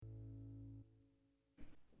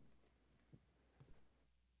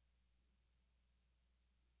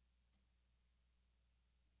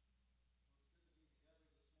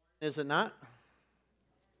Is it not?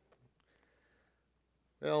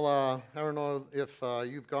 Well, I don't know if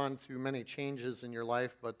you've gone through many changes in your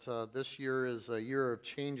life, but this year is a year of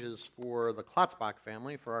changes for the Klotzbach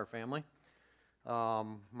family, for our family.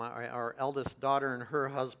 Our eldest daughter and her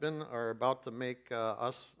husband are about to make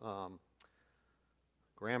us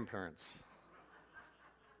grandparents.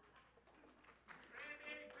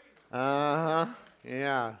 Uh-huh.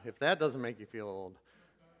 Yeah, if that doesn't make you feel old.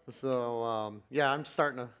 So yeah, I'm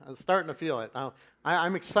starting to feel it.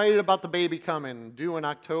 I'm excited about the baby coming, due in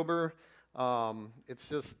October. It's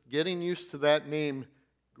just getting used to that name,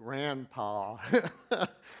 Grandpa.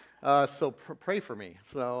 So pray for me.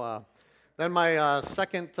 So then my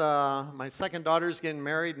second daughter's getting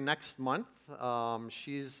married next month.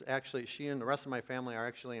 She and the rest of my family are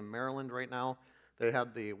actually in Maryland right now. They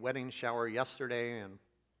had the wedding shower yesterday,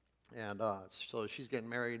 and so she's getting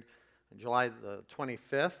married July the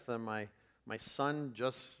 25th, and my son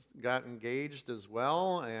just got engaged as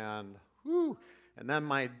well, and then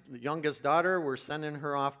my youngest daughter, we're sending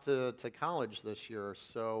her off to college this year,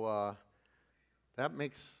 so that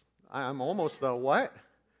makes, I'm almost a what?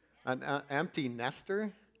 An empty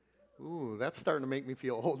nester? Ooh, that's starting to make me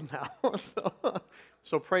feel old now.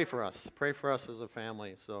 So pray for us as a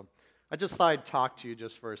family. So I just thought I'd talk to you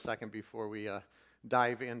just for a second before we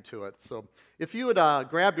dive into it. So if you would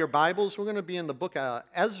grab your Bibles, we're going to be in the book of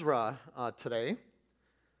Ezra today.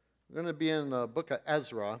 We're going to be in the book of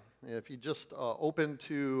Ezra. If you just open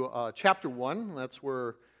to chapter 1, that's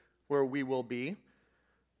where we will be.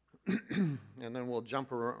 And then we'll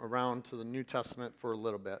jump around to the New Testament for a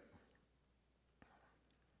little bit.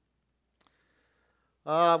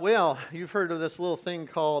 Well, you've heard of this little thing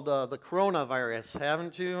called the coronavirus,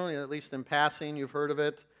 haven't you? At least in passing, you've heard of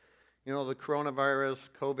it. You know, the coronavirus,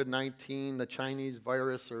 COVID-19, the Chinese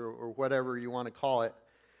virus, or whatever you want to call it.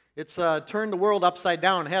 It's turned the world upside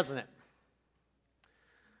down, hasn't it?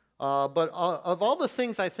 But of all the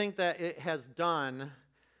things I think that it has done,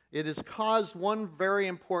 it has caused one very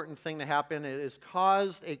important thing to happen. It has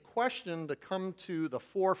caused a question to come to the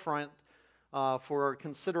forefront for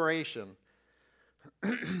consideration.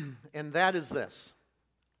 And that is this: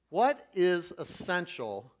 what is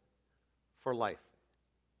essential for life?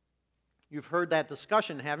 You've heard that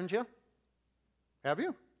discussion, haven't you? Have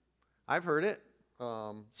you? I've heard it,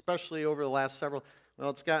 especially over the last several.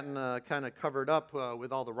 Well, it's gotten kind of covered up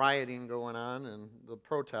with all the rioting going on and the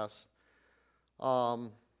protests.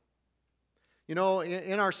 You know,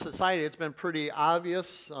 in our society, it's been pretty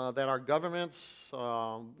obvious that our governments,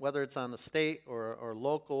 whether it's on the state or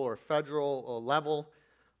local or federal level,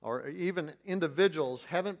 or even individuals,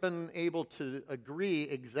 haven't been able to agree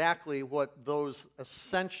exactly what those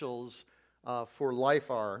essentials for life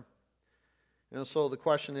are. And so the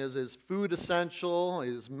question is food essential?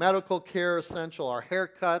 Is medical care essential? Are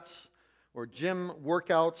haircuts or gym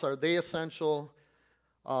workouts, are they essential?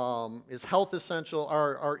 Is health essential?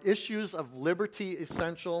 Are issues of liberty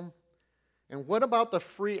essential? And what about the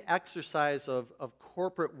free exercise of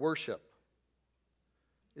corporate worship?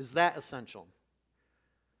 Is that essential?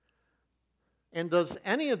 And does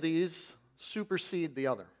any of these supersede the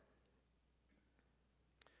other?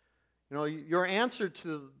 You know, your answer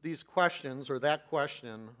to these questions, or that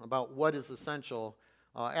question about what is essential,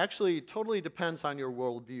 actually totally depends on your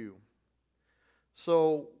worldview.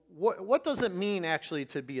 So what does it mean actually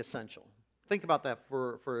to be essential? Think about that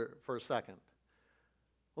for a second.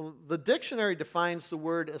 Well, the dictionary defines the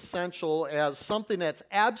word essential as something that's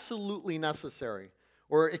absolutely necessary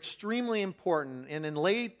or extremely important, and in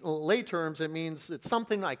lay terms it means it's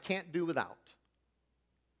something I can't do without.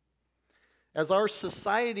 As our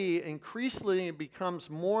society increasingly becomes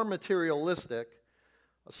more materialistic,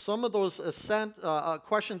 some of those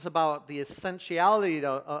questions about the essentiality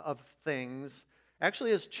of things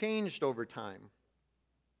actually has changed over time.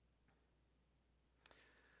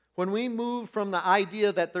 When we move from the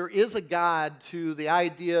idea that there is a God to the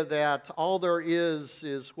idea that all there is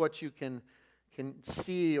what you can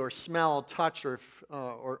see or smell, touch, or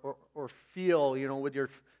feel, you know, with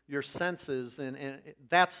your senses, and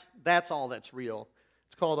that's all that's real.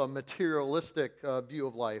 It's called a materialistic view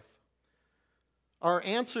of life. Our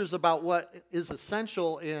answers about what is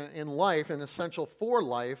essential in life and essential for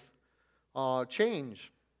life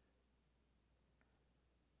change.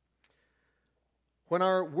 When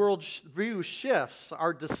our world view shifts,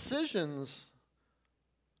 our decisions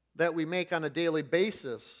that we make on a daily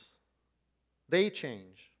basis, they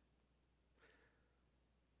change.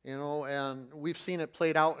 You know, and we've seen it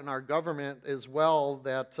played out in our government as well,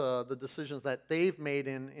 that the decisions that they've made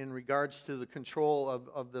in regards to the control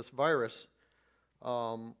of this virus,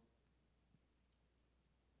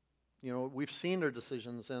 We've seen their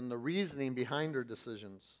decisions and the reasoning behind their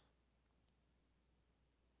decisions.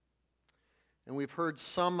 And we've heard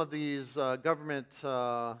some of these government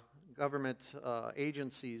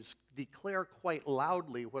agencies declare quite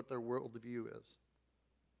loudly what their worldview is.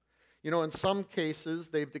 In some cases,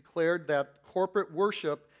 they've declared that corporate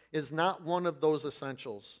worship is not one of those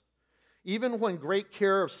essentials. Even when great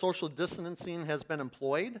care of social distancing has been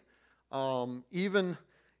employed,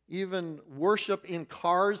 even worship in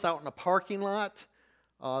cars out in a parking lot,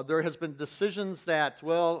 there has been decisions that,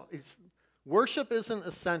 worship isn't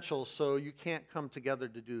essential, so you can't come together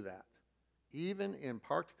to do that. Even in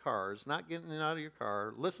parked cars, not getting out of your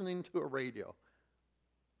car, listening to a radio.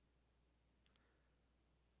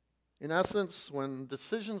 In essence, when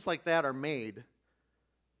decisions like that are made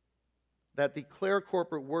that declare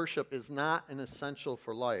corporate worship is not an essential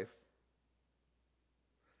for life,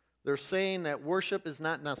 they're saying that worship is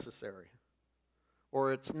not necessary,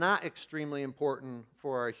 or it's not extremely important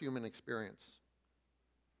for our human experience.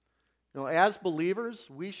 As believers,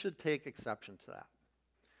 we should take exception to that.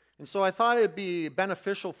 And so I thought it'd be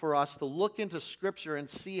beneficial for us to look into Scripture and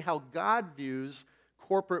see how God views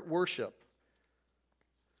corporate worship.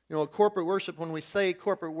 Corporate worship, when we say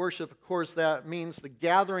corporate worship, of course, that means the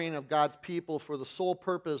gathering of God's people for the sole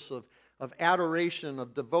purpose of adoration,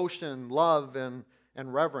 of devotion, love, and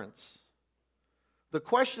reverence. The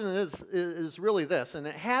question is really this, and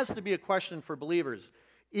it has to be a question for believers.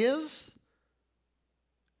 Is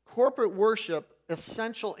corporate worship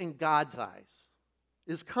essential in God's eyes?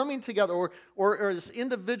 Is coming together, or is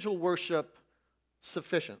individual worship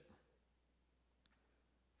sufficient?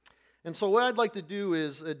 And so what I'd like to do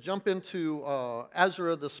is jump into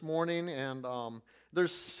Ezra this morning, and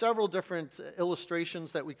there's several different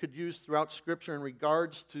illustrations that we could use throughout Scripture in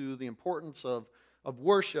regards to the importance of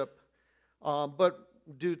worship, but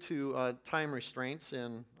due to time restraints,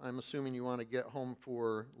 and I'm assuming you want to get home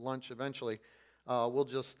for lunch eventually, we'll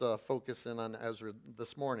just focus in on Ezra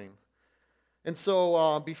this morning. And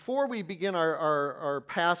so before we begin our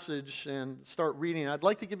passage and start reading, I'd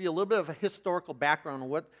like to give you a little bit of a historical background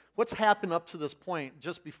on what's happened up to this point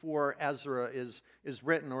just before Ezra is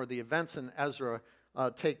written, or the events in Ezra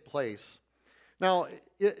take place. Now,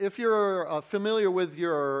 if you're familiar with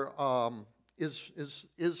your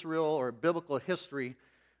Israel or biblical history,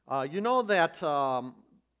 you know that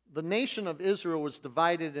the nation of Israel was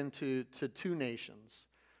divided into two nations.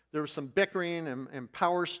 There was some bickering and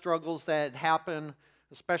power struggles that had happened,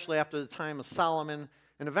 especially after the time of Solomon.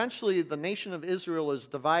 And eventually, the nation of Israel is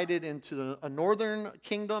divided into a northern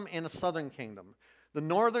kingdom and a southern kingdom. The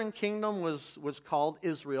northern kingdom was called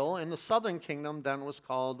Israel, and the southern kingdom then was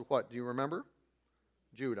called what? Do you remember?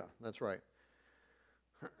 Judah. That's right.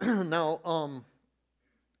 Now,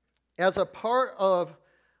 as a part of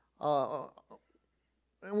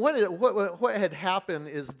what had happened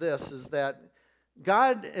is that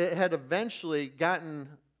God had eventually gotten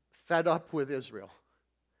fed up with Israel.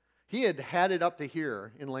 He had it up to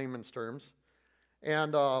here, in layman's terms.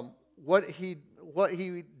 And what he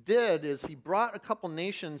did is he brought a couple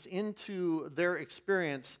nations into their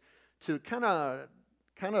experience to kind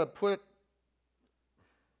of put,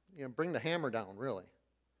 bring the hammer down, really.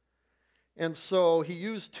 And so he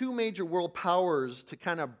used two major world powers to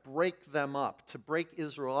kind of break them up, to break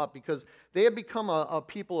Israel up, because they had become a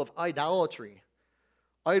people of idolatry.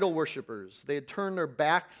 Idol worshipers. They had turned their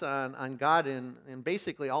backs on God in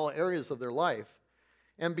basically all areas of their life.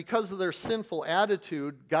 And because of their sinful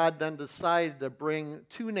attitude, God then decided to bring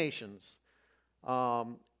two nations,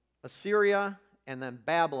 Assyria and then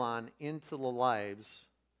Babylon, into the lives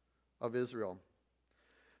of Israel.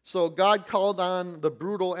 So God called on the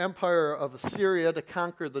brutal empire of Assyria to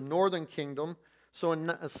conquer the northern kingdom. So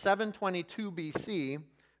in 722 BC,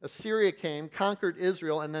 Assyria came, conquered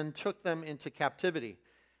Israel, and then took them into captivity.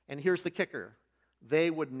 And here's the kicker. They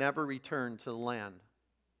would never return to the land.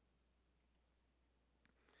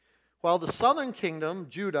 While the southern kingdom,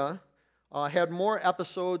 Judah, had more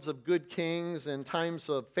episodes of good kings and times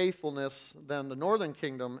of faithfulness than the northern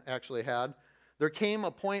kingdom actually had, there came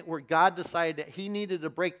a point where God decided that he needed to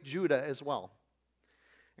break Judah as well.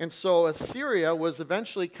 And so Assyria was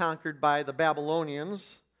eventually conquered by the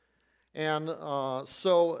Babylonians. And around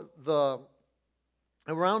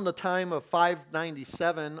the time of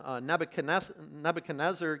 597,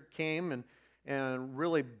 Nebuchadnezzar came and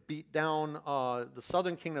really beat down the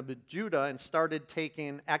southern kingdom of Judah and started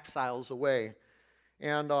taking exiles away.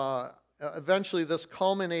 And eventually this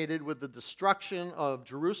culminated with the destruction of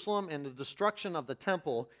Jerusalem and the destruction of the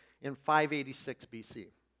temple in 586 BC.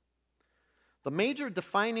 The major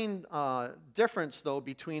defining difference, though,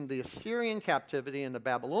 between the Assyrian captivity and the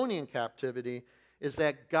Babylonian captivity is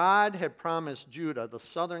that God had promised Judah, the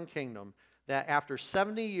southern kingdom, that after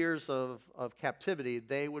 70 years of captivity,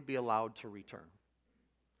 they would be allowed to return.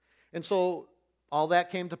 And so all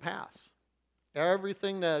that came to pass.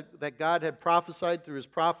 Everything that God had prophesied through his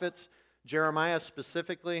prophets, Jeremiah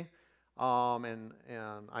specifically, and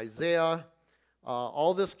Isaiah,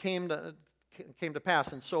 all this came to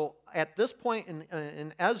pass. And so at this point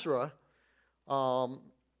in Ezra,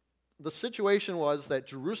 the situation was that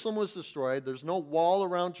Jerusalem was destroyed. There's no wall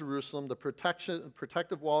around Jerusalem, the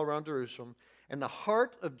protective wall around Jerusalem, and the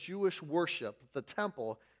heart of Jewish worship, the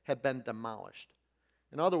temple, had been demolished.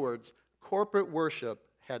 In other words, corporate worship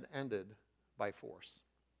had ended by force.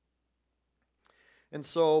 And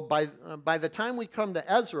so by the time we come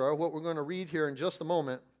to Ezra, what we're going to read here in just a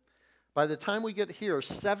moment, by the time we get here,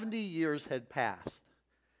 70 years had passed.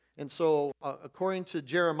 And so according to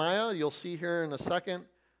Jeremiah, you'll see here in a second,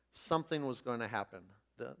 something was going to happen.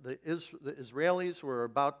 The Israelis were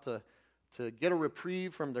about to get a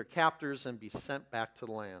reprieve from their captors and be sent back to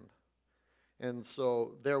the land. And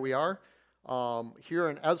so there we are. Here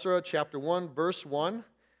in Ezra chapter 1, verse 1,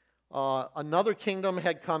 another kingdom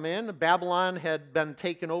had come in. Babylon had been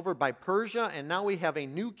taken over by Persia, and now we have a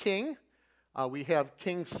new king. We have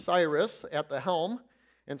King Cyrus at the helm.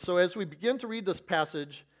 And so as we begin to read this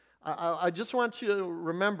passage, I just want you to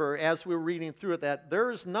remember, as we're reading through it, that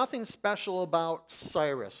there is nothing special about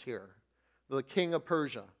Cyrus here, the king of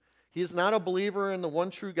Persia. He's not a believer in the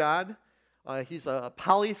one true God. He's a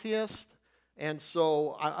polytheist. And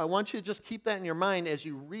so I want you to just keep that in your mind as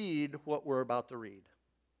you read what we're about to read.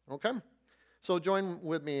 Okay? So join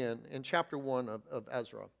with me in chapter 1 of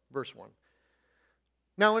Ezra, verse 1.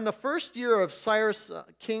 Now, in the first year of Cyrus,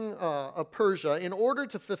 king of Persia, in order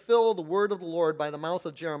to fulfill the word of the Lord by the mouth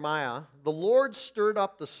of Jeremiah, the Lord stirred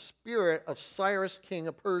up the spirit of Cyrus, king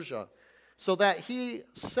of Persia, so that he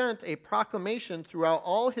sent a proclamation throughout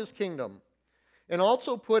all his kingdom, and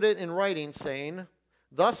also put it in writing, saying,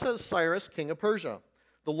 "Thus says Cyrus, king of Persia,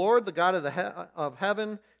 the Lord, the God of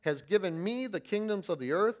heaven, has given me the kingdoms of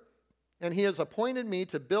the earth, and he has appointed me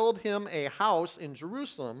to build him a house in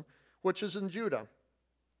Jerusalem, which is in Judah.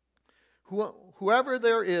 Whoever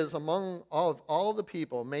there is among all the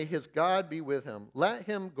people, may his God be with him. Let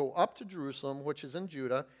him go up to Jerusalem, which is in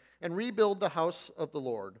Judah, and rebuild the house of the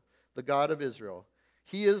Lord, the God of Israel.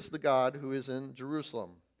 He is the God who is in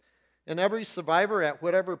Jerusalem. And every survivor at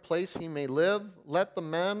whatever place he may live, let the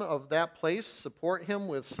men of that place support him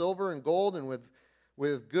with silver and gold and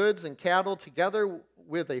with goods and cattle, together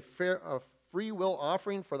with a free will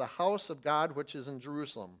offering for the house of God which is in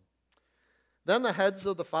Jerusalem." Then the heads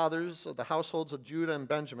of the fathers of the households of Judah and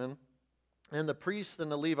Benjamin, and the priests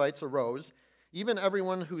and the Levites arose, even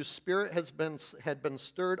everyone whose spirit had been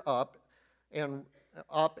stirred up and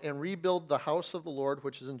rebuild the house of the Lord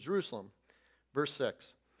which is in Jerusalem. Verse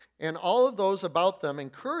 6. And all of those about them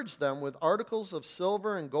encouraged them with articles of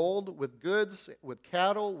silver and gold, with goods, with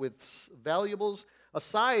cattle, with valuables,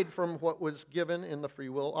 aside from what was given in the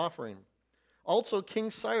freewill offering. Also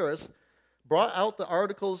King Cyrus brought out the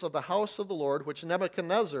articles of the house of the Lord, which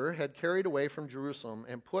Nebuchadnezzar had carried away from Jerusalem,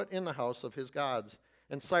 and put in the house of his gods.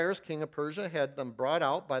 And Cyrus, king of Persia, had them brought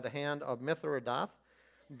out by the hand of Mithredath,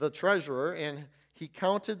 the treasurer, and he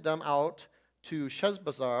counted them out to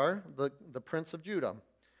Sheshbazzar, the prince of Judah.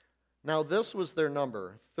 Now this was their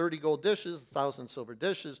number: 30 gold dishes, 1,000 silver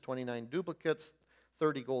dishes, 29 duplicates,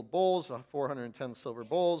 30 gold bowls, 410 silver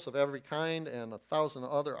bowls of every kind, and 1,000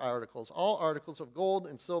 other articles. All articles of gold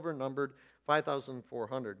and silver numbered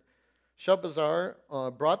 5,400.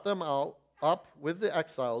 Sheshbazzar brought them up with the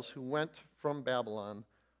exiles who went from Babylon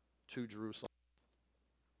to Jerusalem.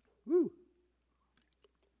 Woo.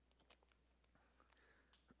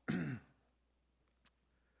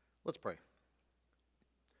 Let's pray.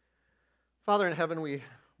 Father in heaven, we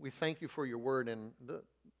thank you for your word, and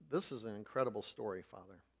this is an incredible story,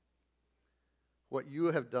 Father, what you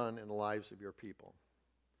have done in the lives of your people.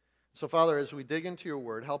 So, Father, as we dig into your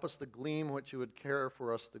word, help us to glean what you would care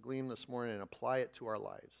for us to glean this morning and apply it to our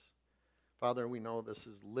lives. Father, we know this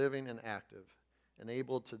is living and active and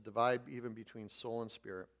able to divide even between soul and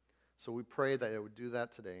spirit. So we pray that it would do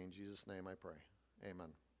that today. In Jesus' name I pray. Amen.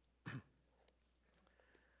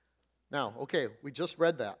 Now, okay, we just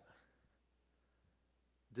read that.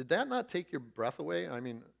 Did that not take your breath away? I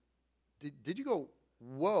mean, did you go,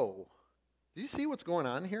 whoa? Do you see what's going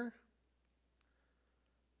on here?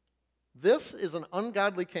 This is an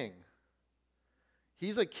ungodly king.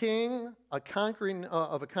 He's a king,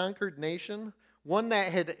 of a conquered nation, one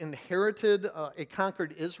that had inherited a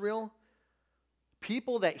conquered Israel,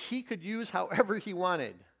 people that he could use however he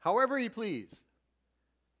wanted, however he pleased.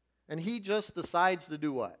 And he just decides to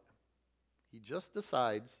do what? He just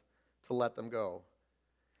decides to let them go.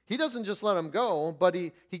 He doesn't just let them go, but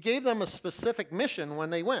he gave them a specific mission when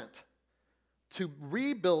they went to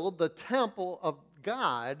rebuild the temple of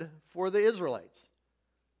God for the Israelites.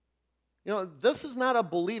 You know, this is not a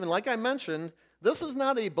believing, like I mentioned, this is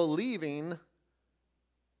not a believing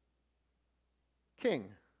king.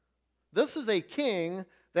 This is a king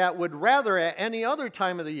that would rather at any other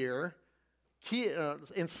time of the year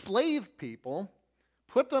enslave people,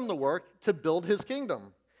 put them to work to build his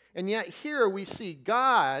kingdom. And yet here we see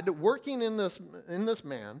God working in this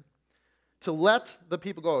man to let the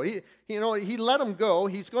people go. He let them go.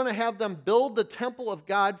 He's going to have them build the temple of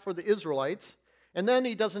God for the Israelites. And then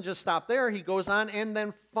he doesn't just stop there. He goes on and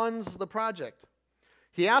then funds the project.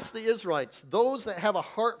 He asks the Israelites, those that have a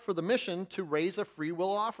heart for the mission, to raise a free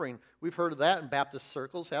will offering. We've heard of that in Baptist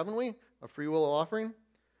circles, haven't we? A free will offering.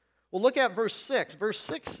 Well, look at verse 6. Verse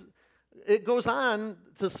 6, it goes on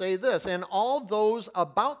to say this, and all those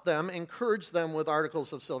about them encouraged them with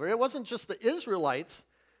articles of silver. It wasn't just the Israelites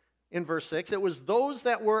in verse 6. It was those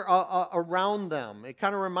that were around them. It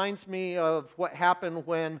kind of reminds me of what happened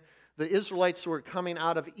when the Israelites were coming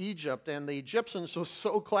out of Egypt, and the Egyptians were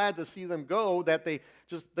so glad to see them go that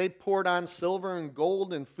they poured on silver and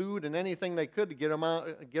gold and food and anything they could to get them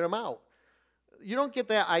out. You don't get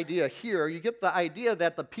that idea here. You get the idea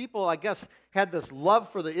that the people, I guess, had this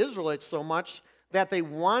love for the Israelites so much that they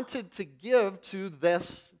wanted to give to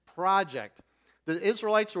this project. The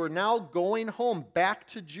Israelites were now going home back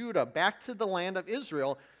to Judah, back to the land of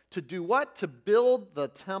Israel, to do what? To build the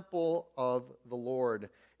temple of the Lord.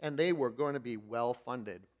 And they were going to be well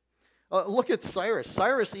funded. Look at Cyrus.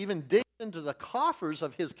 Cyrus even digs into the coffers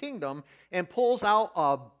of his kingdom and pulls out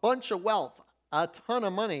a bunch of wealth, a ton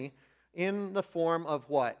of money, in the form of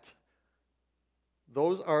what?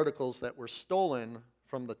 Those articles that were stolen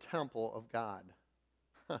from the temple of God.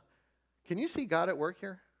 Can you see God at work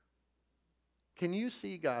here? Can you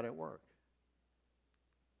see God at work?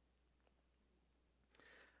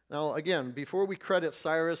 Now, again, before we credit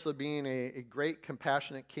Cyrus of being a great,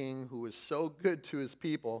 compassionate king who was so good to his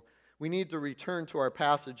people, we need to return to our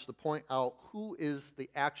passage to point out who is the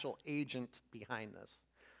actual agent behind this.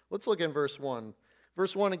 Let's look in verse 1.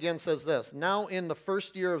 Verse 1 again says this, now in the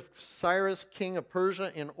first year of Cyrus, king of Persia,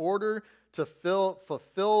 in order to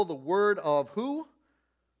fulfill the word of who?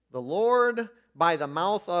 The Lord, by the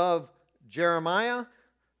mouth of Jeremiah,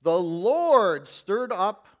 the Lord stirred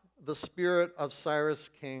up the spirit of Cyrus,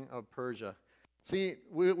 king of Persia. See,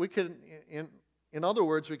 we could, in other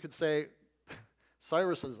words, we could say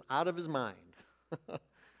Cyrus is out of his mind.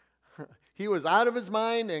 He was out of his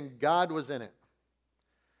mind and God was in it.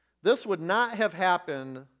 This would not have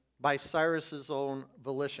happened by Cyrus's own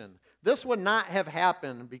volition. This would not have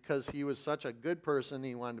happened because he was such a good person,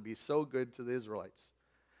 he wanted to be so good to the Israelites.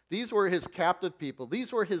 These were his captive people.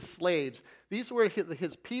 These were his slaves. These were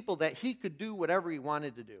his people that he could do whatever he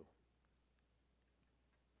wanted to do.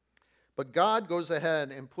 But God goes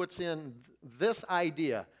ahead and puts in this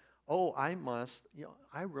idea, I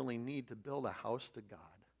really need to build a house to God.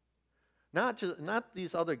 Not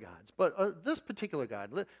these other gods, but this particular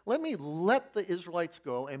God. Let me let the Israelites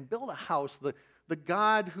go and build a house, the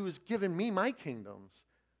God who's given me my kingdoms,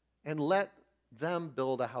 and let them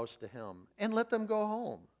build a house to him, and let them go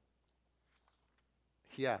home.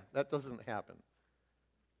 Yeah, that doesn't happen.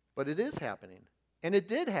 But it is happening, and it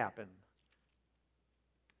did happen.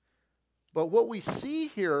 But what we see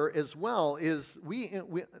here as well is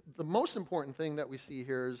the most important thing that we see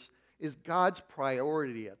here is God's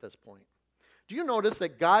priority at this point. Do you notice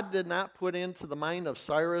that God did not put into the mind of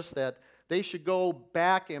Cyrus that they should go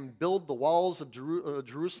back and build the walls of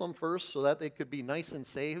Jerusalem first so that they could be nice and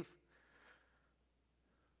safe?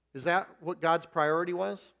 Is that what God's priority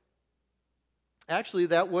was? Actually,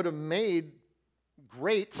 that would have made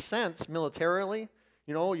great sense militarily.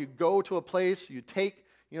 You go to a place, you take,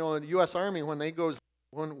 the U.S. Army,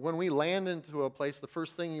 when we land into a place, the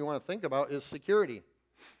first thing you want to think about is security.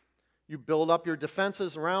 You build up your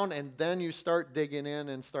defenses around, and then you start digging in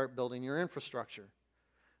and start building your infrastructure.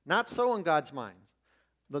 Not so in God's mind.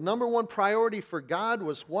 The number one priority for God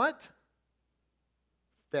was what?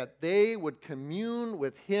 That they would commune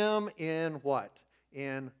with him in what?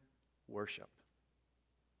 In worship.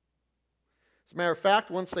 As a matter of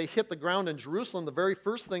fact, once they hit the ground in Jerusalem, the very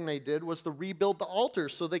first thing they did was to rebuild the altar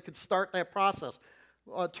so they could start that process.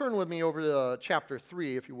 Turn with me over to chapter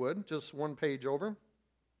 3, if you would, just one page over.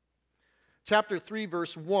 Chapter 3,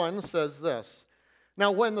 verse 1 says this. Now,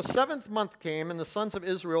 when the 7th month came and the sons of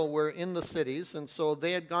Israel were in the cities, and so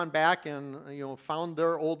they had gone back and found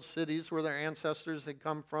their old cities where their ancestors had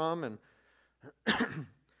come from, and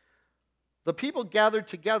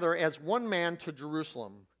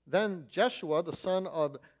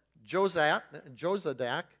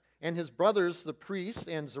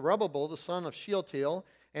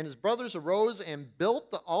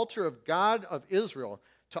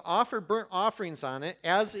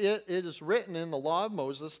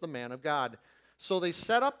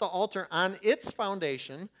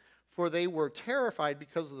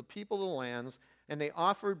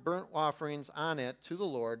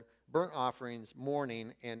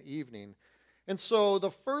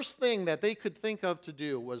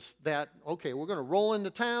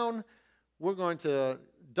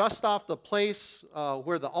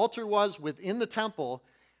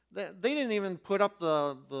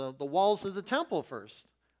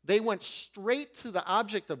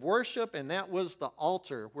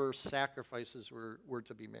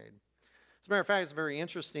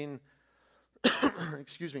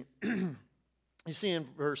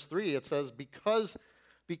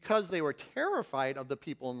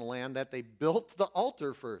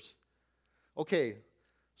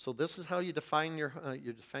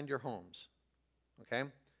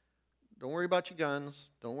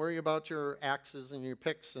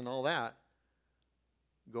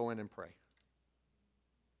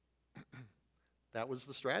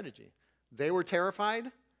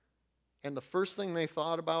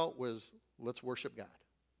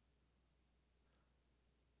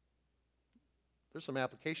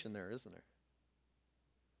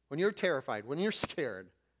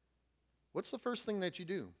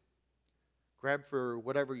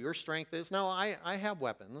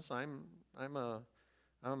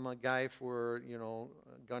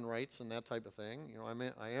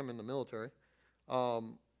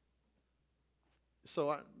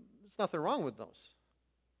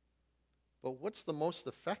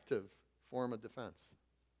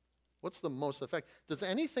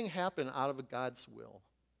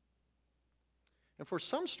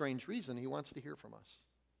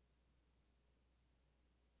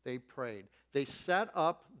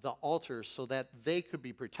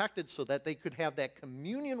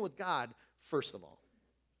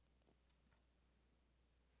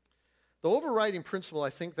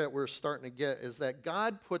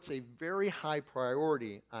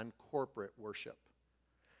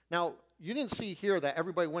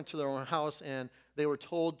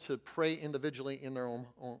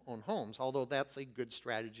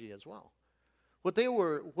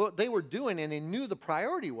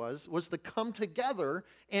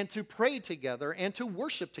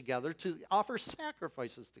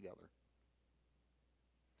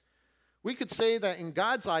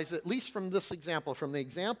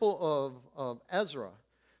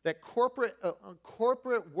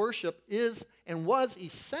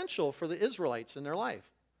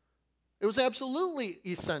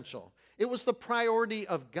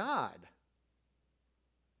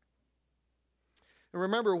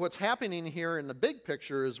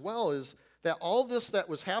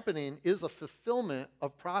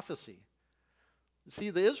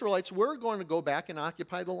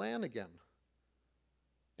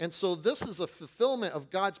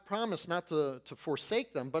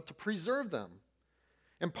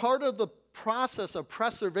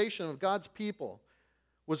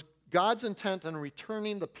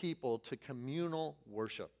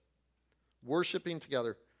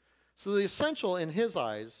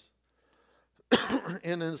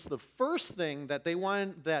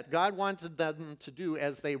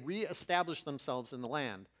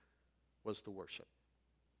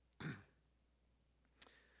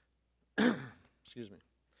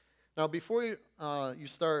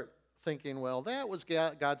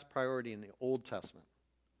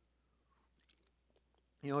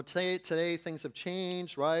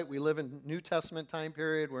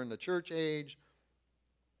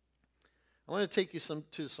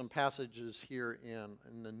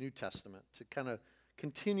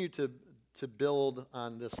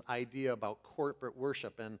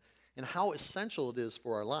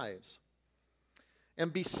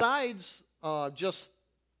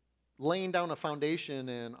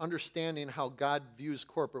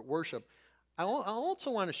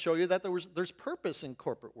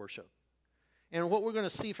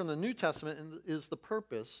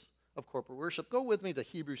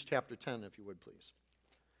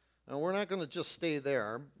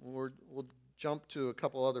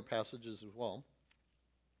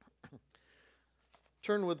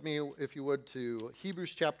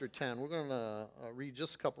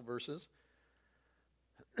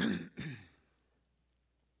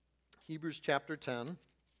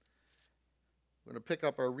We're going to pick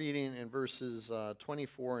up our reading in verses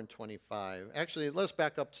 24 and 25. Actually, let's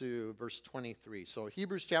back up to verse 23. So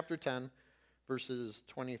Hebrews chapter 10, verses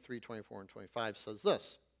 23, 24, and 25 says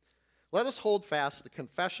this. Let us hold fast the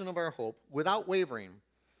confession of our hope without wavering,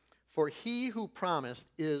 for he who promised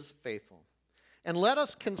is faithful. And let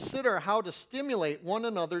us consider how to stimulate one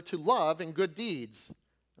another to love and good deeds.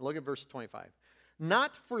 And look at verse 25.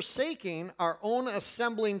 Not forsaking our own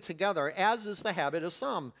assembling together, as is the habit of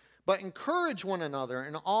some, but encourage one another,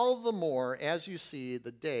 and all the more as you see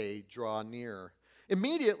the day draw near.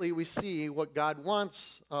 Immediately we see what God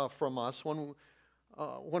wants from us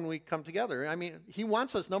when we come together. I mean, he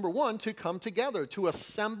wants us, number one, to come together, to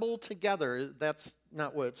assemble together. That's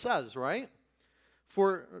not what it says, right?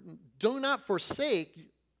 For do not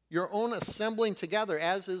forsake your own assembling together,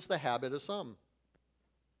 as is the habit of some.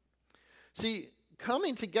 See,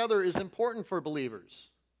 coming together is important for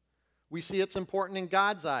believers. We see it's important in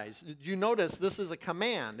God's eyes. Did you notice this is a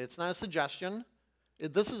command? It's not a suggestion.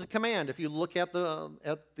 This is a command. If you look at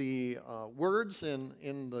the words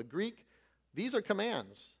in the Greek, these are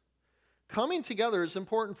commands. Coming together is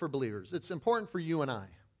important for believers. It's important for you and I.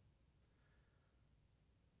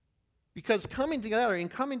 Because coming together,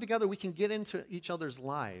 we can get into each other's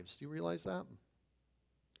lives. Do you realize that?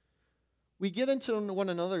 We get into one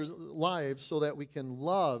another's lives so that we can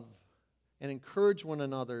love and encourage one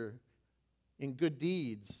another in good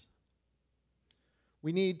deeds.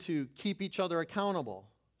 We need to keep each other accountable.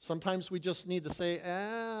 Sometimes we just need to say,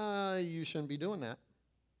 you shouldn't be doing that.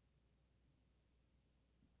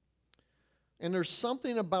 And there's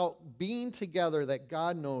something about being together that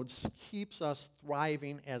God knows keeps us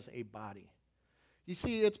thriving as a body. You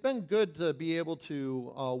see, it's been good to be able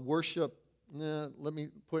to worship, let me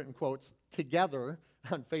put it in quotes, together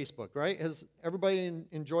on Facebook, right? Has everybody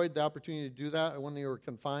enjoyed the opportunity to do that when they were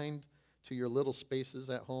confined to your little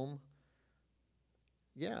spaces at home?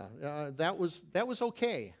 Yeah, that was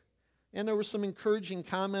okay. And there were some encouraging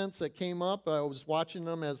comments that came up. I was watching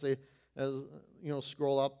them as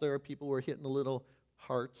scroll up there. People were hitting the little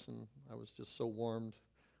hearts, and I was just so warmed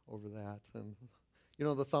over that. And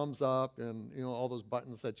the thumbs up, and all those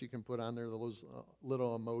buttons that you can put on there, those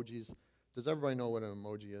little emojis. Does everybody know what an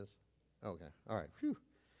emoji is? Okay, all right, phew.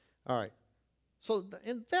 All right. So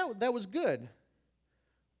and that was good.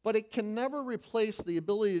 But it can never replace the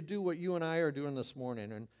ability to do what you and I are doing this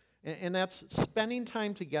morning, and that's spending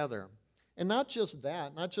time together. And not just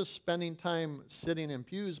that, not just spending time sitting in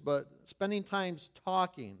pews, but spending time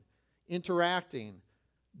talking, interacting,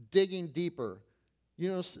 digging deeper.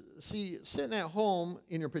 See, sitting at home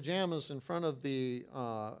in your pajamas in front of the,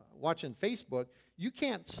 watching Facebook, you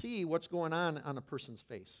can't see what's going on a person's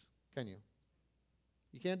face, can you?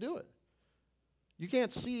 You can't do it. You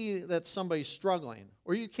can't see that somebody's struggling,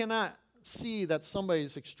 or you cannot see that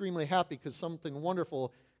somebody's extremely happy because something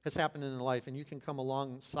wonderful has happened in their life, and you can come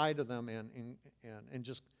alongside of them and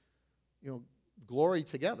just, glory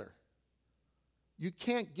together. You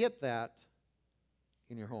can't get that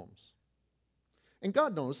in your homes. And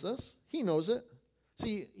God knows this. He knows it.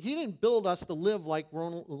 See, He didn't build us to live like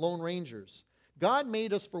lone rangers. God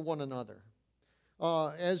made us for one another.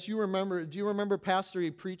 As you remember, do you remember Pastor,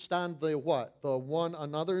 he preached on the what? The one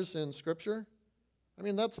another's in Scripture? I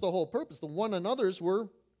mean, that's the whole purpose. The one another's were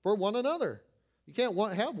for one another. You can't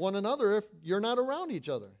have one another if you're not around each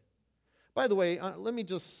other. By the way, let me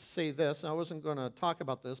just say this. I wasn't going to talk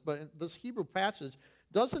about this, but this Hebrew passage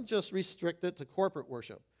doesn't just restrict it to corporate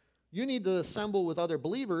worship. You need to assemble with other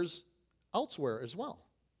believers elsewhere as well.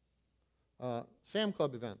 Sam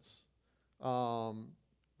Club events.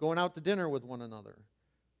 Going out to dinner with one another,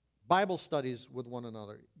 Bible studies with one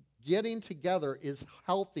another. Getting together is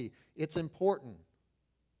healthy. It's important.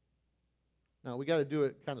 Now, we got to do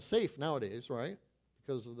it kind of safe nowadays, right,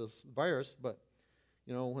 because of this virus. But,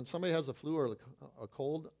 when somebody has a flu or a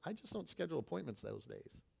cold, I just don't schedule appointments those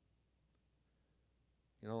days.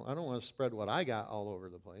 I don't want to spread what I got all over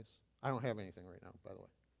the place. I don't have anything right now, by the way.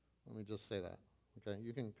 Let me just say that, okay?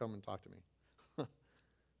 You can come and talk to me.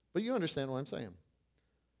 But you understand what I'm saying.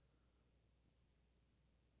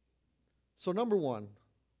 So number one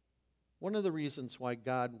of the reasons why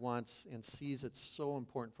God wants and sees it so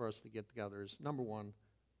important for us to get together is, number one,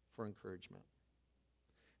 for encouragement.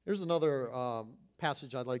 Here's another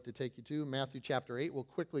passage I'd like to take you to, Matthew chapter 8. We'll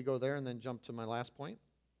quickly go there and then jump to my last point.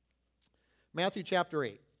 Matthew chapter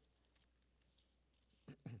 8.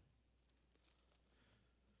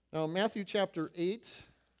 Now, Matthew chapter 8,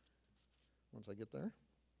 once I get there.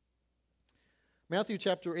 Matthew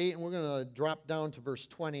chapter 8, and we're going to drop down to verse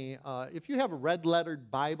 20. If you have a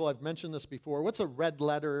red-lettered Bible, I've mentioned this before. What's a red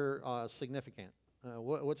letter significant?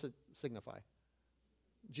 What's it signify?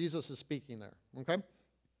 Jesus is speaking there. Okay,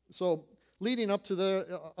 so leading up to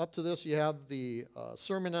this, you have the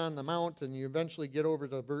Sermon on the Mount, and you eventually get over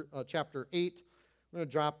to chapter 8. I'm going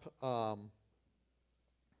to drop. Let's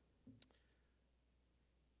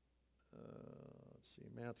see,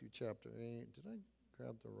 Matthew chapter 8. Did I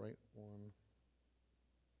grab the right one?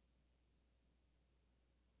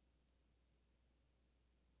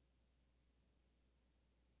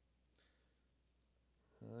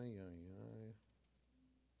 Ay.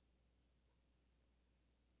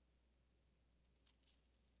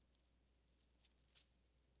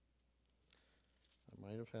 I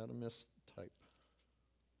might have had a mistype.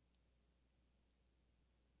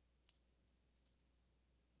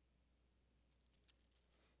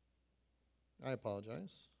 I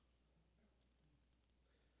apologize.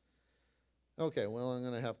 Okay, well, I'm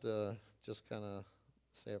going to have to just kind of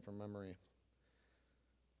say it from memory.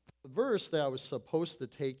 The verse that I was supposed to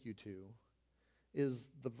take you to is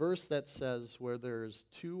the verse that says, where there's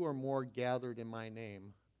two or more gathered in my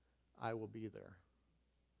name, I will be there.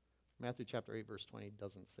 Matthew chapter 8, verse 20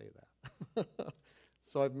 doesn't say that.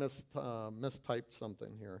 So I've mistyped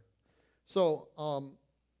something here. So I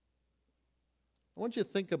want you to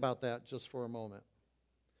think about that just for a moment.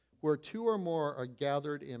 Where two or more are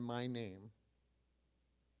gathered in my name,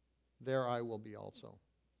 there I will be also.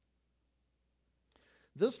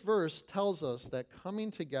 This verse tells us that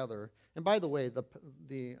coming together, and by the way,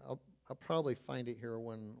 I'll probably find it here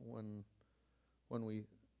when we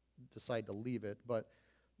decide to leave it, but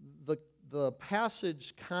the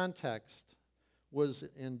passage context was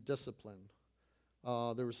in discipline.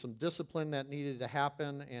 There was some discipline that needed to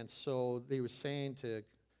happen, and so they were saying to,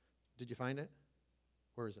 did you find it?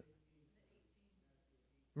 Where is it?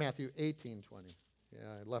 Matthew 18:20. Yeah,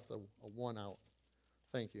 I left a 1 out.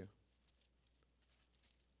 Thank you.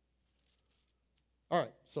 All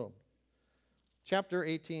right, so chapter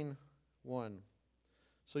 18:1.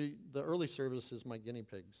 So the early service is my guinea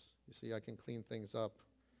pigs. You see, I can clean things up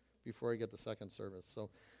before I get the second service.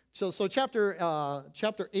 So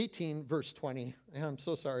chapter 18, verse 20. I'm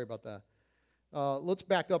so sorry about that. Let's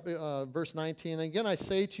back up verse 19. Again, I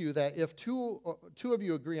say to you that if two of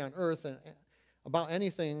you agree on earth about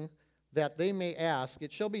anything that they may ask,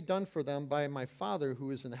 it shall be done for them by my Father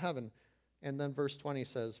who is in heaven. And then verse 20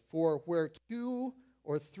 says, for where two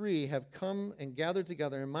or three have come and gathered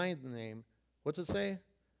together in my name, what's it say?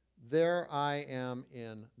 There I am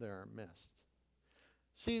in their midst.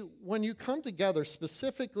 See, when you come together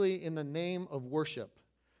specifically in the name of worship,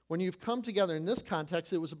 when you've come together in this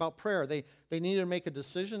context, it was about prayer. They needed to make a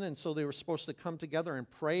decision, and so they were supposed to come together and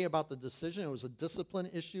pray about the decision. It was a discipline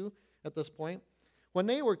issue at this point. When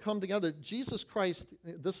they were come together, Jesus Christ,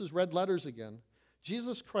 this is red letters again,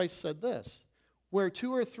 Jesus Christ said this, where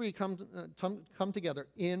two or three come together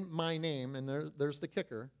in my name, and there's the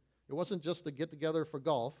kicker. It wasn't just a get-together for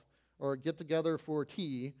golf or a get-together for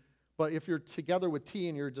tea, but if you're together with tea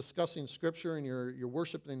and you're discussing Scripture and you're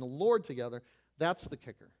worshiping the Lord together, that's the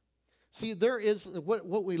kicker. See, there is,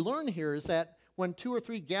 what we learn here is that when two or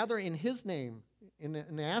three gather in His name, in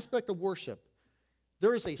the aspect of worship,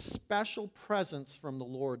 there is a special presence from the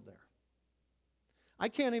Lord there. I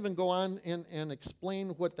can't even go on and explain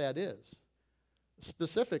what that is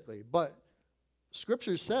specifically, but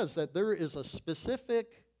Scripture says that there is a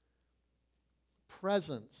specific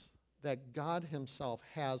presence that God Himself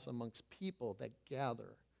has amongst people that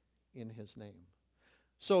gather in His name.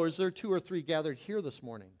 So is there two or three gathered here this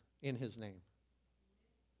morning in His name?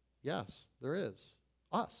 Yes, there is.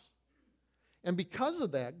 Us. And because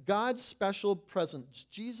of that, God's special presence,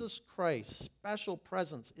 Jesus Christ's special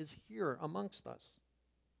presence is here amongst us.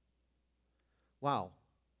 Wow.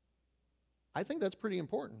 I think that's pretty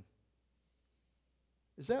important.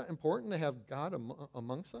 Is that important to have God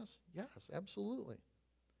amongst us? Yes, absolutely.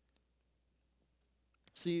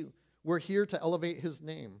 See, we're here to elevate His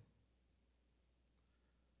name.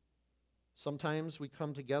 Sometimes we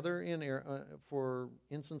come together for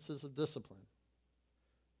instances of discipline.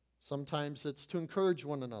 Sometimes it's to encourage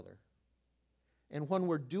one another. And when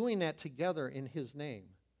we're doing that together in His name,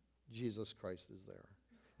 Jesus Christ is there.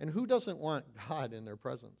 And who doesn't want God in their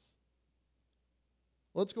presence?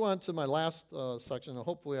 Let's go on to my last section, and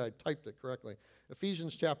hopefully I typed it correctly.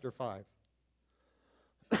 Ephesians chapter 5.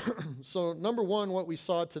 So number one, what we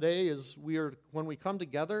saw today is when we come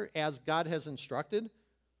together as God has instructed,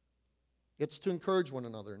 it's to encourage one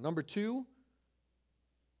another. Number two,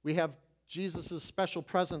 we have Jesus' special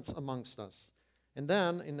presence amongst us. And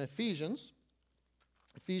then in Ephesians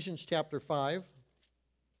chapter 5,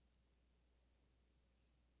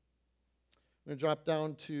 I'm going to drop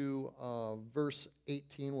down to verse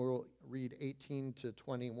 18. We'll read 18 to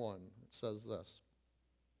 21. It says this.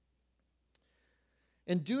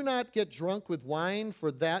 And do not get drunk with wine,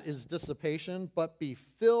 for that is dissipation, but be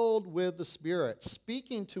filled with the Spirit,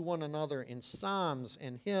 speaking to one another in psalms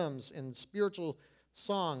and hymns and spiritual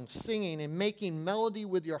songs, singing and making melody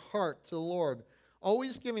with your heart to the Lord,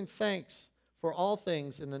 always giving thanks for all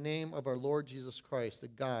things in the name of our Lord Jesus Christ, to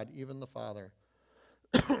God, even the Father.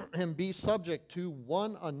 And be subject to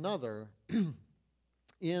one another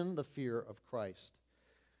in the fear of Christ.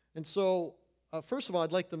 And so, first of all,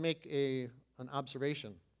 I'd like to make an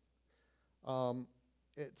observation.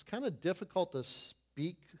 It's kind of difficult to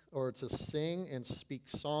speak or to sing and speak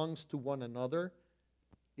songs to one another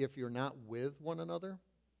if you're not with one another.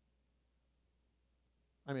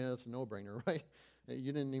 I mean, that's a no-brainer, right?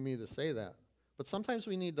 You didn't need me to say that. But sometimes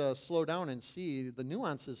we need to slow down and see the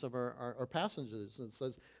nuances of our passages.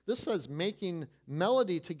 This says making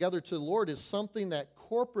melody together to the Lord is something that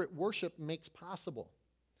corporate worship makes possible.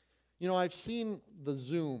 You know, I've seen the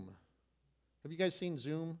Zoom. Have you guys seen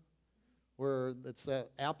Zoom? Where it's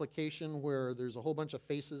that application where there's a whole bunch of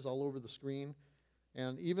faces all over the screen.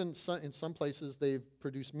 And even in some places, they've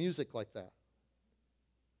produced music like that.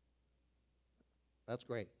 That's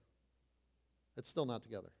great. It's still not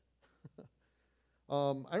together.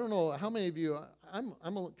 I don't know how many of you, I'm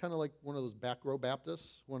kind of like one of those back row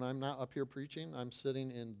Baptists. When I'm not up here preaching, I'm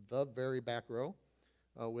sitting in the very back row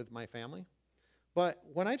with my family. But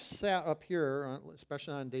when I've sat up here,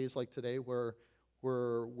 especially on days like today where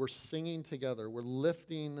we're singing together, we're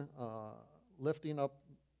lifting up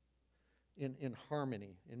in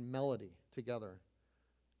harmony, in melody together,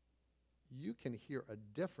 you can hear a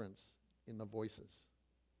difference in the voices.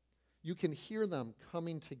 You can hear them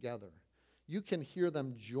coming together. You can hear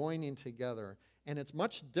them joining together, and it's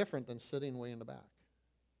much different than sitting way in the back.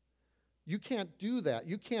 You can't do that.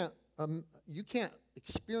 You can't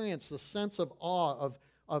experience the sense of awe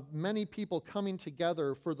of many people coming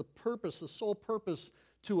together for the purpose, the sole purpose,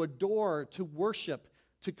 to adore, to worship,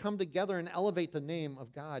 to come together and elevate the name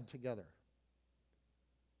of God together.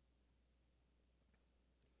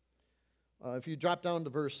 If you drop down to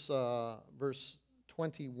verse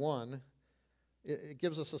 21, it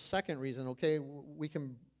gives us a second reason. Okay, we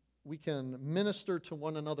can minister to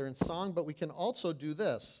one another in song, but we can also do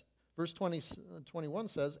this. Verse 21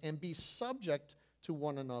 says, and be subject to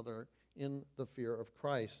one another in the fear of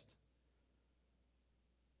Christ.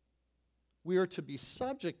 We are to be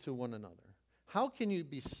subject to one another. How can you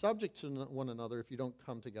be subject to one another if you don't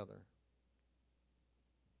come together?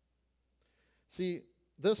 See,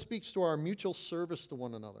 this speaks to our mutual service to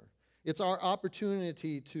one another. It's our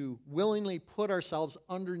opportunity to willingly put ourselves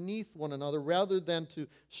underneath one another rather than to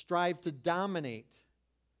strive to dominate.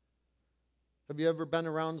 Have you ever been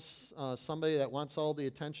around somebody that wants all the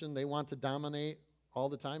attention? They want to dominate all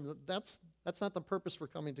the time. That's not the purpose for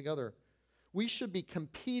coming together. We should be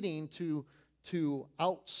competing to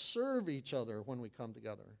outserve each other when we come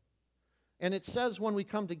together. And it says when we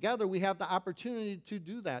come together, we have the opportunity to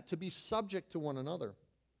do that, to be subject to one another.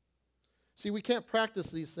 See, we can't practice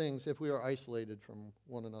these things if we are isolated from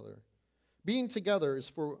one another. Being together is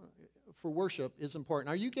for worship is important.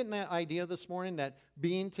 Are you getting that idea this morning that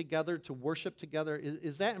being together to worship together,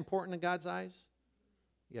 is that important in God's eyes?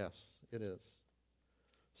 Yes, it is.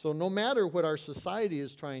 So no matter what our society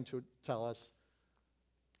is trying to tell us,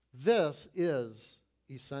 this is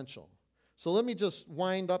essential. So let me just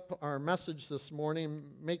wind up our message this morning,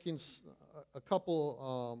 making a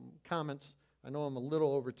couple comments. I know I'm a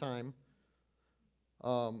little over time.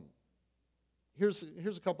 Here's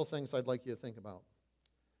a couple things I'd like you to think about.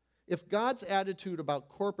 If God's attitude about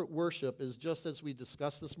corporate worship is just as we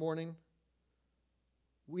discussed this morning,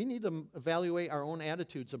 we need to evaluate our own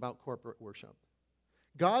attitudes about corporate worship.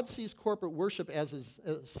 God sees corporate worship as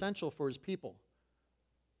essential for his people.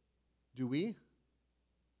 Do we?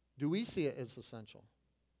 Do we see it as essential?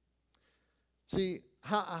 See,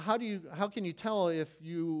 how can you tell if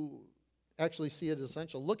you actually see it as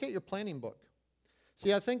essential? Look at your planning book.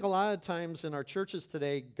 See, I think a lot of times in our churches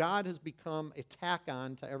today, God has become a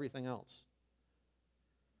tack-on to everything else.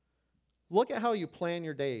 Look at how you plan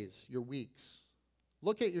your days, your weeks.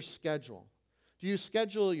 Look at your schedule. Do you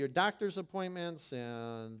schedule your doctor's appointments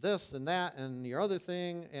and this and that and your other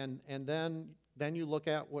thing, and then you look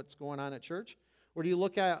at what's going on at church? Or do you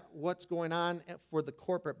look at what's going on for the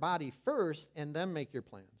corporate body first and then make your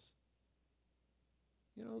plans?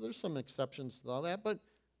 You know, there's some exceptions to all that, but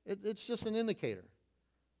it's just an indicator.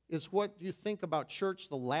 Is what you think about church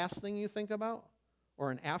the last thing you think about,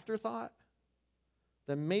 or an afterthought?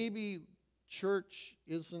 Then maybe church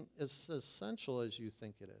isn't as essential as you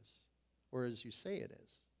think it is, or as you say it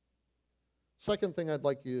is. Second thing I'd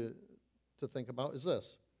like you to think about is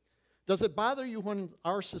this. Does it bother you when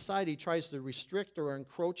our society tries to restrict or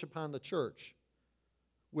encroach upon the church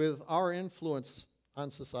with our influence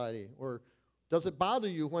on society? Or does it bother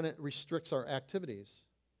you when it restricts our activities?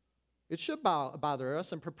 It should bother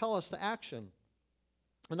us and propel us to action.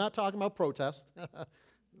 I'm not talking about protest.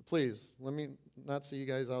 Please, let me not see you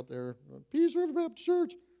guys out there. Peace River Baptist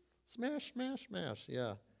Church. Smash, smash, smash.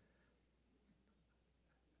 Yeah.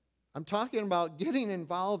 I'm talking about getting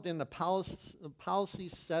involved in the policy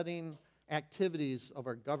setting activities of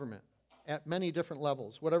our government at many different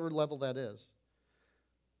levels, whatever level that is.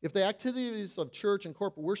 If the activities of church and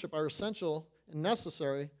corporate worship are essential and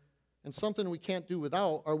necessary and something we can't do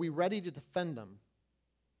without, are we ready to defend them?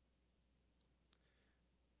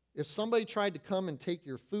 If somebody tried to come and take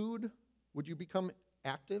your food, would you become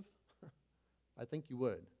active? I think you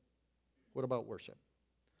would. What about worship?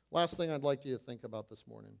 Last thing I'd like you to think about this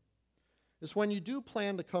morning is when you do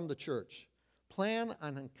plan to come to church, plan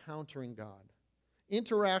on encountering God.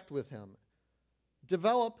 Interact with Him.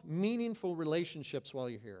 Develop meaningful relationships while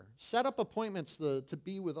you're here. Set up appointments to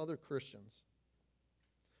be with other Christians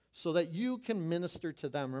so that you can minister to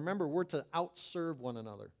them. Remember, we're to outserve one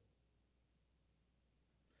another.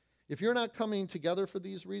 If you're not coming together for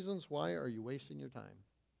these reasons, why are you wasting your time?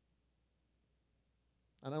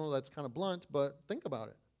 I know that's kind of blunt, but think about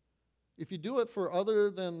it. If you do it for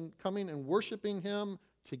other than coming and worshiping Him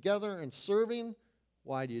together and serving,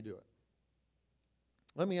 why do you do it?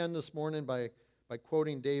 Let me end this morning by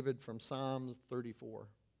quoting David from Psalm 34.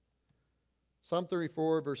 Psalm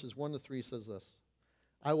 34, verses 1 to 3 says this: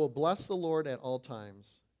 I will bless the Lord at all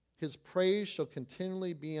times. His praise shall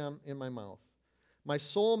continually be in my mouth. My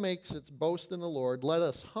soul makes its boast in the Lord. Let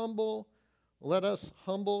us humble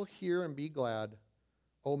here and be glad.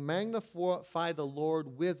 O magnify the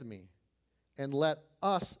Lord with me, and let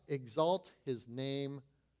us exalt His name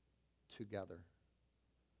together.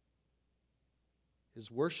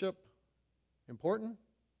 Is worship important?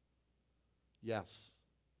 Yes.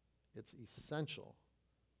 It's essential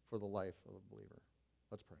for the life of a believer.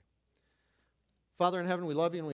 Let's pray. Father in heaven, we love you and we